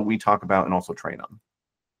also we talk about and also train on.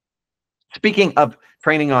 Speaking of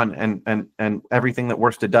training on and everything that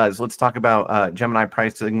Worsted does, let's talk about Gemini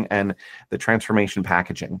pricing and the transformation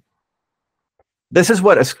packaging. This is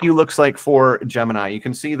what a SKU looks like for Gemini. You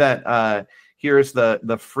can see that here's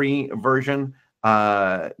the free version.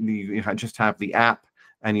 You just have the app,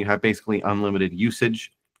 and you have basically unlimited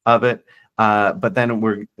usage of it. But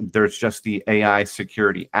then there's just the AI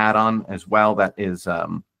security add-on as well. That is,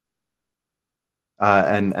 and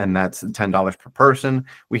that's $10 per person.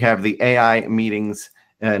 We have the AI meetings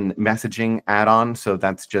and messaging add-on. So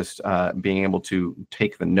that's just being able to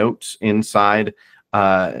take the notes inside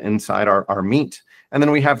our meet. And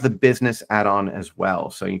then we have the business add-on as well.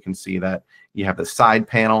 So you can see that you have the side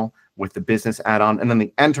panel with the business add-on, and then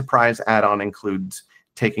the enterprise add-on includes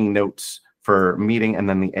taking notes for meeting and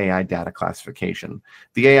then the AI data classification.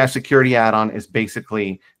 The AI security add-on is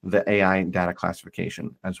basically the AI data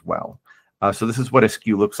classification as well. So this is what a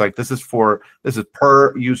SKU looks like. This is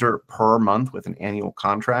per user per month with an annual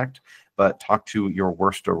contract. But talk to your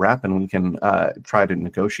Worsted rep, and we can try to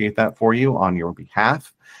negotiate that for you on your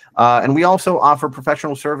behalf. And we also offer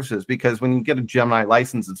professional services because when you get a Gemini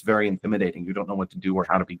license, it's very intimidating. You don't know what to do or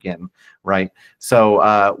how to begin, right?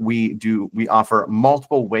 So we offer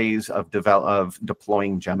multiple ways of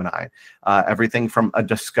deploying Gemini. Everything from a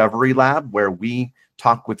discovery lab where we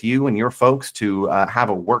talk with you and your folks to have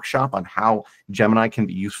a workshop on how Gemini can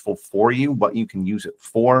be useful for you, what you can use it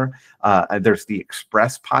for. There's the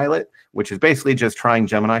Express pilot, which is basically just trying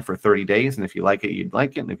Gemini for 30 days. And if you like it, you'd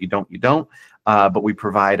like it. And if you don't, you don't. But we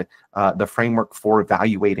provide the framework for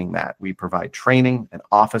evaluating that. We provide training and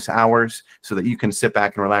office hours so that you can sit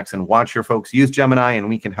back and relax and watch your folks use Gemini, and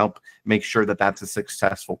we can help make sure that that's a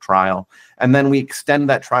successful trial. And then we extend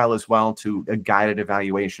that trial as well to a guided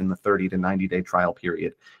evaluation, the 30 to 90-day trial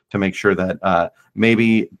period, to make sure that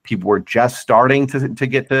maybe people were just starting to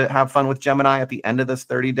get to have fun with Gemini at the end of this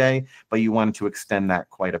 30-day, but you wanted to extend that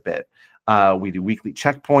quite a bit. We do weekly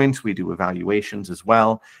checkpoints, we do evaluations as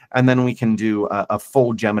well, and then we can do a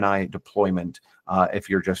full Gemini deployment if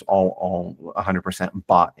you're just all 100%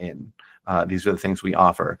 bought in. These are the things we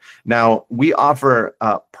offer. Now, we offer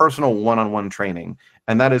personal one-on-one training,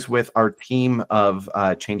 and that is with our team of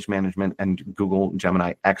change management and Google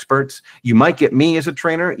Gemini experts. You might get me as a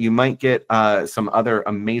trainer. You might get some other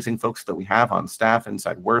amazing folks that we have on staff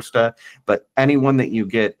inside Worsted, but anyone that you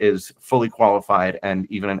get is fully qualified and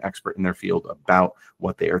even an expert in their field about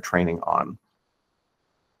what they are training on.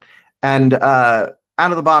 And out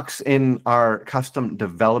of the box in our custom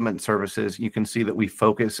development services, you can see that we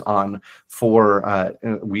focus on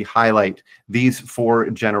we highlight these 4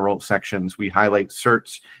 general sections. We highlight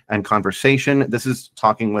search and conversation. This is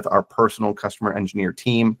talking with our personal customer engineer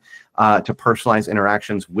team to personalize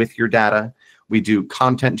interactions with your data. We do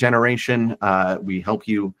content generation. We help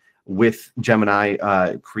you with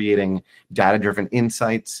Gemini creating data-driven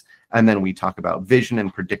insights. And then we talk about vision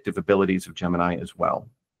and predictive abilities of Gemini as well.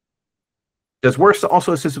 Does Worsted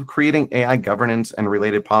also assist with creating AI governance and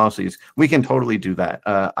related policies? We can totally do that.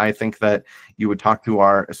 I think that you would talk to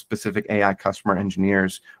our specific AI customer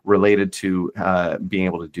engineers related to being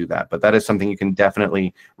able to do that. But that is something you can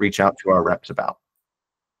definitely reach out to our reps about.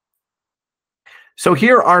 So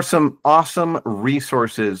here are some awesome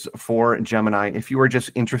resources for Gemini if you are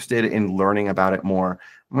just interested in learning about it more.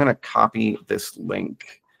 I'm going to copy this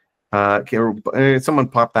link. Someone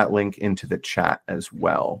pop that link into the chat as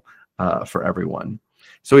well for everyone.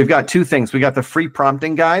 So we've got two things. We got the free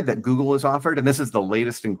prompting guide that Google has offered, and this is the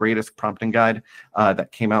latest and greatest prompting guide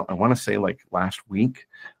that came out, I want to say like last week.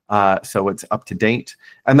 So it's up to date.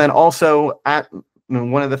 And then also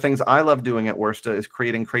one of the things I love doing at Worsta is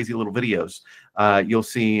creating crazy little videos. You'll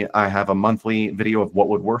see I have a monthly video of what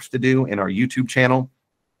would Worsta do in our YouTube channel.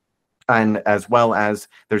 And as well as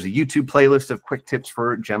there's a YouTube playlist of quick tips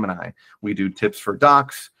for Gemini. We do tips for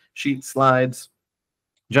docs, sheet slides,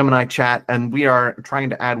 Gemini chat, and we are trying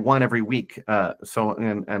to add one every week. So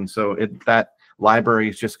that library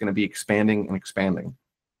is just going to be expanding and expanding.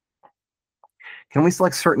 Can we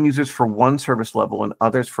select certain users for one service level and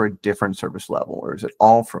others for a different service level, or is it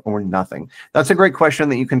all for or nothing? That's a great question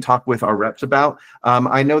that you can talk with our reps about.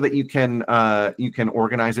 I know that you can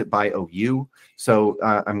organize it by OU. So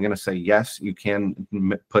I'm going to say yes, you can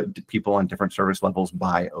put people on different service levels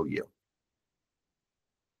by OU.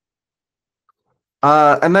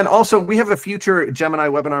 And then also we have a future Gemini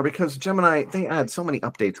webinar because Gemini, they add so many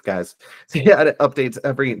updates, guys. They add updates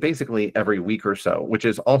basically every week or so, which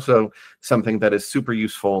is also something that is super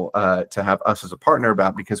useful to have us as a partner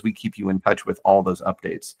about because we keep you in touch with all those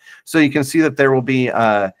updates. So you can see that there will be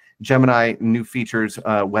Gemini new features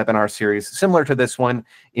webinar series similar to this one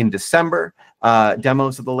in December,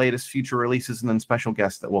 demos of the latest future releases, and then special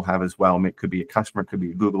guests that we'll have as well. It could be a customer, could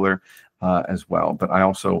be a Googler as well. But I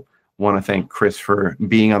also want to thank Chris for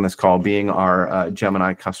being on this call, being our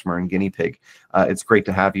Gemini customer and guinea pig. It's great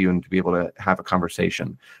to have you and to be able to have a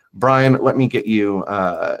conversation. Brian, let me get you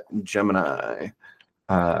Gemini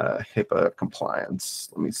HIPAA compliance.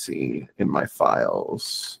 Let me see in my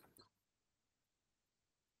files.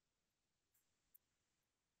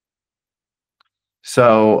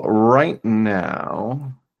 So right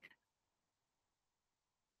now,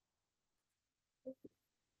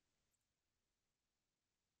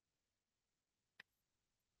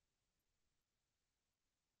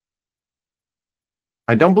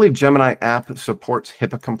 I don't believe Gemini app supports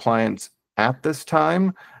HIPAA compliance at this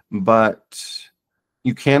time, but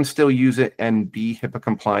you can still use it and be HIPAA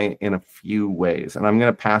compliant in a few ways. And I'm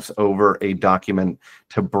going to pass over a document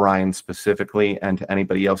to Brian specifically and to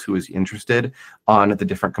anybody else who is interested on the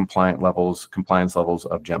different compliance levels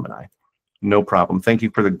of Gemini. No problem. Thank you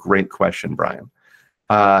for the great question, Brian.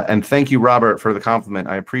 And thank you, Robert, for the compliment.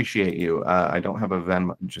 I appreciate you. I don't have a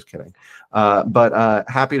Venmo, just kidding. But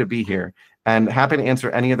happy to be here and happy to answer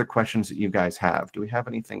any other questions that you guys have. Do we have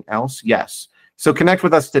anything else? Yes. So connect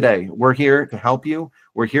with us today. We're here to help you.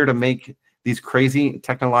 We're here to make these crazy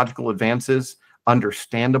technological advances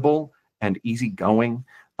understandable and easygoing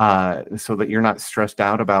so that you're not stressed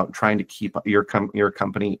out about trying to keep your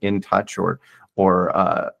company in touch or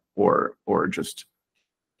just,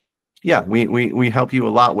 yeah, we help you a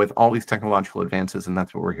lot with all these technological advances, and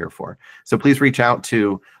that's what we're here for. So please reach out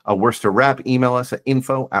to a Worsta rep, email us at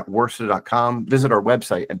info@worsta.com, visit our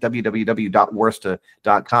website at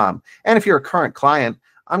www.worsta.com. And if you're a current client,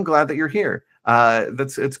 I'm glad that you're here.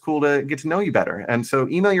 It's cool to get to know you better. And so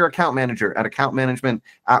email your account manager at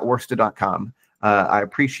accountmanagement@worsta.com. I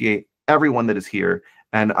appreciate everyone that is here,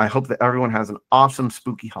 and I hope that everyone has an awesome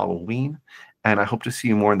spooky Halloween. And I hope to see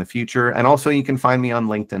you more in the future. And also, you can find me on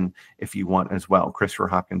LinkedIn if you want as well, Christopher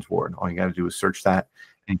Hopkins Ward. All you got to do is search that,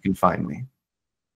 and you can find me.